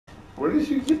Where did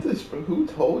you get this from? Who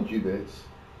told you this?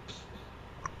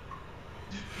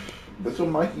 That's what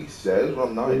Mikey says when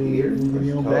I'm not here.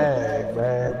 Bag.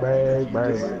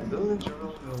 Doesn't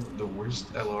Charles have the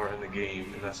worst LR in the game,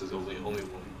 and that's his only one?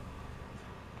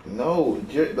 No,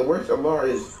 the worst LR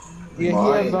is Yeah, he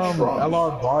has mine, Trump's.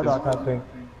 LR Bardock, I think.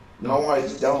 No, I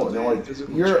don't. No,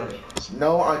 Physical you're. champs.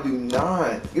 No, I do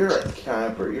not. You're a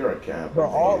camper. You're a camper.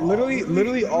 Bro, Man.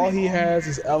 literally all he has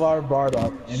is LR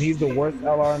Bardock, and he's the worst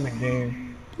LR in the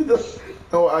game.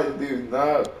 No, I do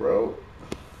not, bro.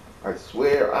 I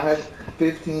swear, I had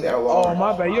 15 LRs. Oh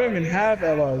my bad, you don't even have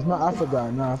LRs. No, I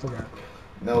forgot.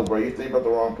 No, bro, you think about the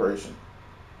wrong person.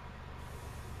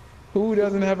 Who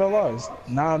doesn't have LRs?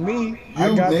 Not me. You,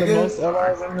 I got nigga. the most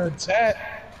LRs in the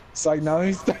chat. It's like, now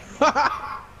he's.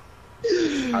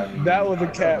 That was a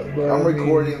cap, bro. I'm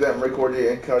recording that. I'm recording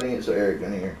it and cutting it so Eric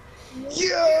can hear.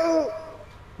 Yo!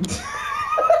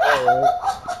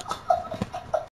 Alright.